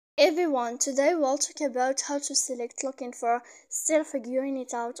Everyone, today we'll talk about how to select looking for, still figuring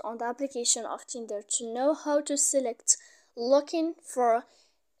it out on the application of Tinder. To know how to select looking for,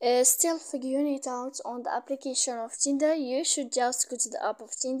 still figuring it out on the application of Tinder, you should just go to the app of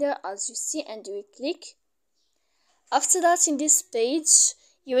Tinder as you see and you will click. After that, in this page,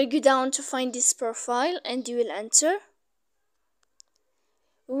 you will go down to find this profile and you will enter.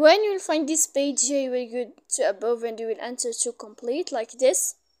 When you will find this page here, you will go to above and you will enter to complete like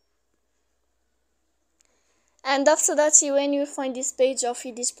this. And after that, when you find this page of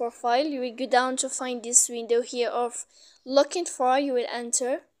this profile, you will go down to find this window here of looking for, you will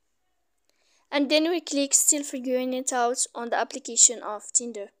enter. And then we click still figuring it out on the application of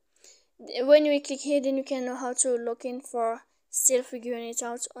Tinder. When you click here, then you can know how to looking for, still figuring it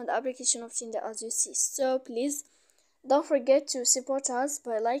out on the application of Tinder as you see. So please don't forget to support us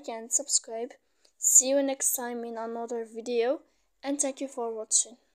by like and subscribe. See you next time in another video and thank you for watching.